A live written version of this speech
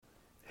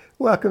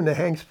Welcome to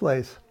Hank's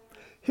Place.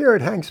 Here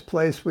at Hank's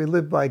Place, we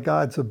live by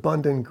God's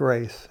abundant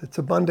grace. It's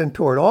abundant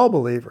toward all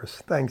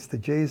believers, thanks to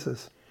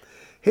Jesus.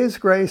 His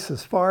grace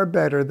is far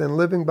better than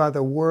living by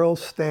the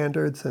world's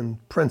standards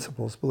and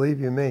principles, believe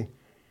you me.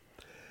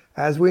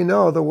 As we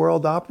know, the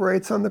world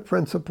operates on the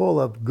principle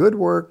of good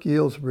work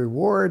yields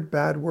reward,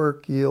 bad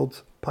work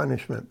yields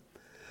punishment.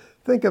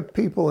 Think of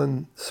people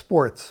in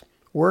sports.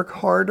 Work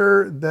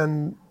harder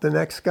than the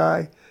next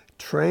guy,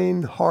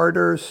 train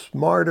harder,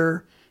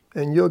 smarter,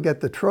 and you'll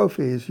get the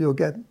trophies, you'll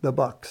get the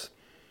bucks.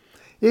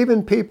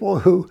 Even people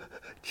who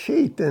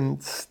cheat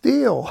and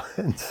steal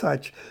and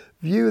such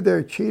view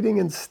their cheating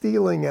and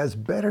stealing as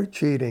better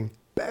cheating,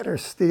 better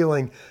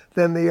stealing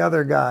than the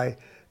other guy,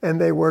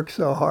 and they work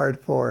so hard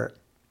for it.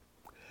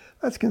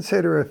 Let's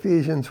consider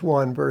Ephesians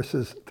 1,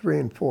 verses 3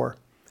 and 4.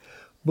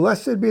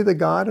 Blessed be the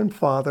God and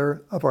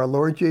Father of our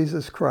Lord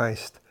Jesus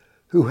Christ,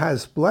 who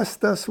has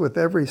blessed us with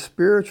every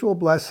spiritual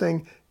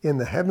blessing in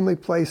the heavenly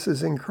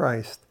places in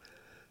Christ,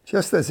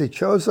 just as he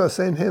chose us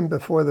in him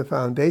before the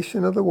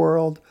foundation of the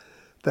world,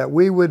 that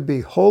we would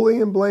be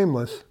holy and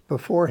blameless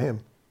before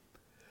him.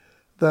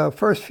 The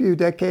first few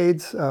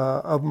decades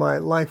of my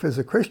life as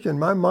a Christian,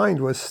 my mind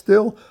was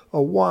still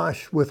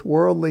awash with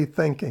worldly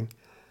thinking.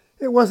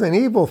 It wasn't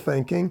evil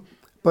thinking,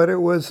 but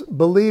it was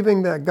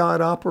believing that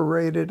God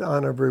operated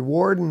on a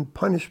reward and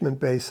punishment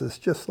basis,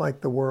 just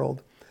like the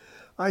world.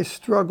 I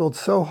struggled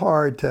so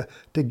hard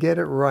to get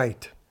it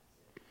right.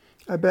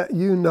 I bet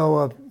you know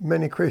of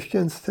many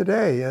Christians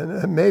today,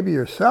 and maybe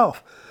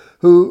yourself,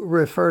 who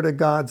refer to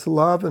God's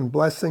love and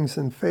blessings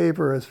and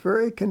favor as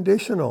very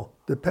conditional,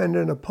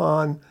 dependent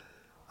upon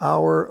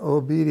our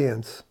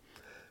obedience.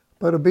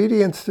 But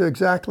obedience to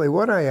exactly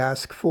what I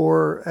ask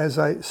for, as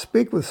I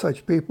speak with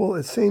such people,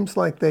 it seems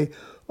like they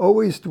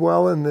always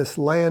dwell in this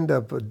land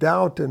of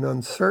doubt and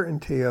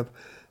uncertainty of,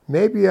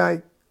 maybe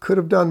I could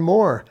have done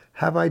more.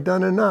 Have I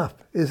done enough?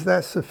 Is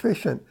that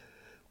sufficient?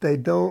 They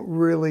don't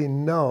really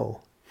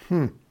know.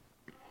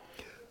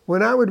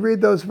 When I would read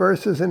those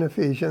verses in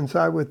Ephesians,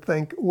 I would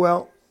think,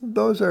 well,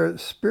 those are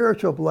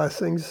spiritual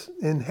blessings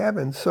in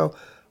heaven, so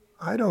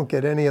I don't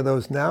get any of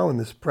those now in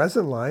this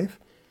present life.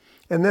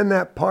 And then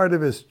that part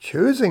of his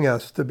choosing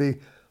us to be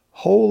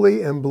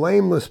holy and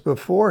blameless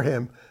before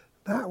him,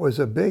 that was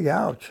a big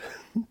ouch.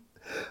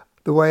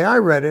 The way I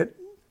read it,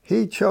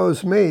 he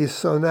chose me,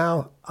 so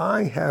now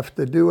I have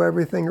to do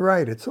everything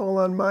right. It's all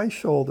on my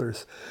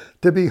shoulders.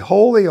 To be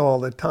holy all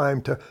the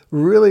time, to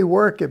really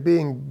work at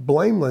being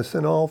blameless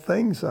in all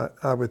things,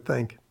 I would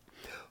think.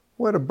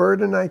 What a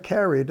burden I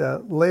carried,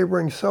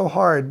 laboring so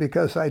hard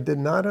because I did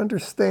not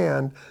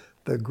understand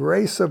the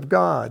grace of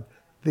God,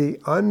 the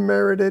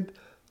unmerited,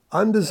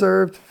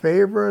 undeserved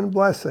favor and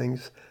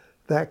blessings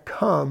that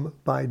come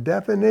by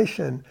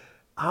definition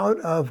out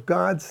of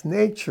God's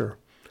nature,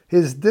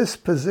 his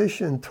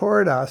disposition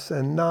toward us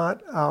and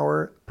not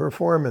our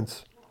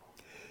performance.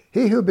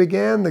 He who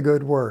began the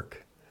good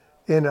work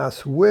in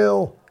us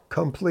will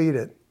complete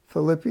it.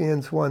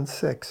 Philippians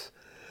 1:6.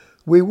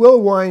 We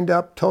will wind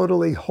up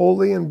totally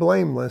holy and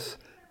blameless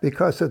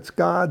because it's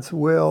God's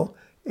will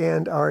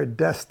and our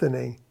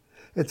destiny.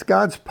 It's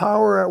God's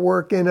power at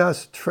work in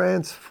us,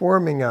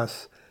 transforming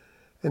us.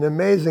 And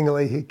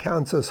amazingly, he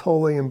counts us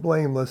holy and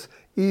blameless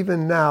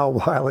even now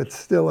while it's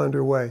still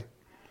underway.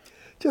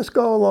 Just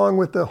go along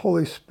with the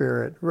Holy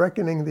Spirit,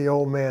 reckoning the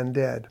old man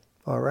dead,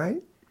 all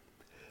right?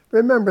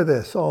 Remember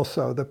this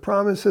also, the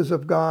promises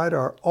of God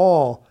are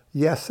all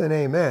yes and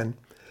amen,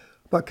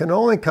 but can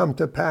only come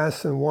to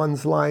pass in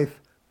one's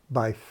life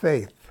by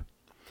faith.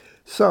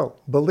 So,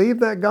 believe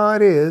that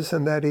God is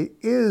and that he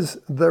is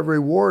the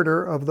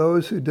rewarder of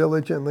those who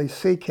diligently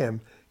seek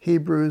him.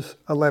 Hebrews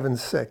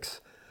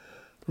 11:6.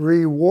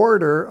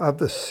 Rewarder of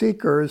the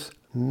seekers,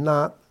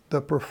 not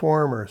the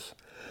performers.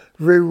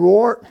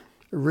 Rewarder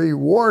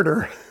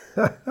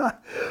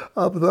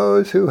of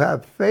those who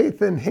have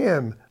faith in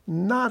him,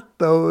 not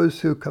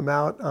those who come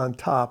out on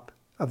top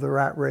of the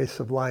rat race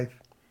of life.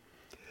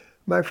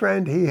 My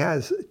friend, he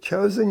has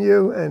chosen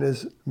you and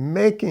is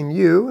making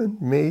you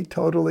and me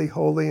totally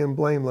holy and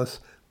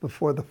blameless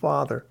before the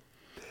Father,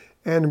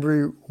 and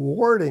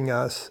rewarding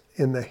us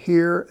in the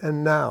here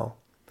and now.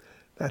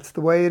 That's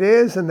the way it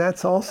is, and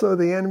that's also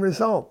the end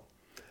result.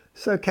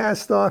 So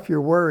cast off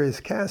your worries,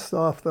 cast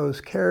off those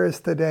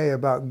cares today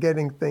about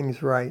getting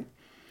things right.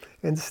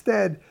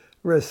 Instead,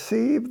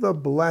 receive the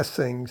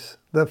blessings,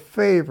 the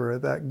favor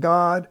that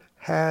God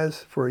has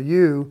for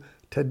you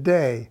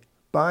today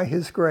by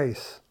his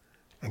grace,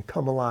 and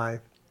come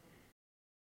alive.